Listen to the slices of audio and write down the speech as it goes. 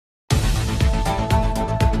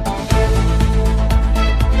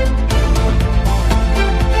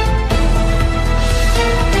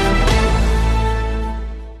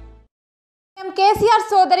కేసీఆర్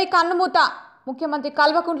సోదరి కన్నుమూత. ముఖ్యమంత్రి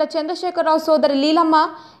కల్వకుంట్ల చంద్రశేఖరరావు సోదరి లీలమ్మ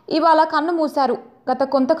ఇవాళ కన్నుమూశారు. గత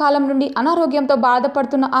కొంతకాలం నుండి అనారోగ్యంతో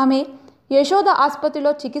బాధపడుతున్న ఆమె యశోద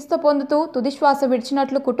ఆసుపత్రిలో చికిత్స పొందుతూ తుదిశ్వాస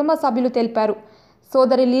విడిచినట్లు కుటుంబ సభ్యులు తెలిపారు.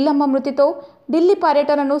 సోదరి లీలమ్మ మృతితో ఢిల్లీ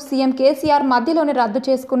పర్యటనను సీఎం కేసీఆర్ మధ్యలోనే రద్దు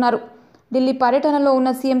చేసుకున్నారు. ఢిల్లీ పర్యటనలో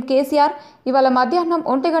ఉన్న సీఎం కేసీఆర్ ఇవాళ మధ్యాహ్నం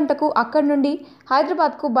 1 గంటకు అక్కడి నుండి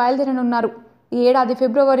హైదరాబాద్కు బయలుదేరనున్నారు. ఈ ఏడాది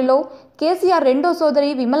ఫిబ్రవరిలో కేసీఆర్ రెండో సోదరి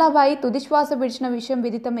విమలాబాయి తుదిశ్వాస విడిచిన విషయం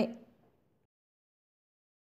విదితమే.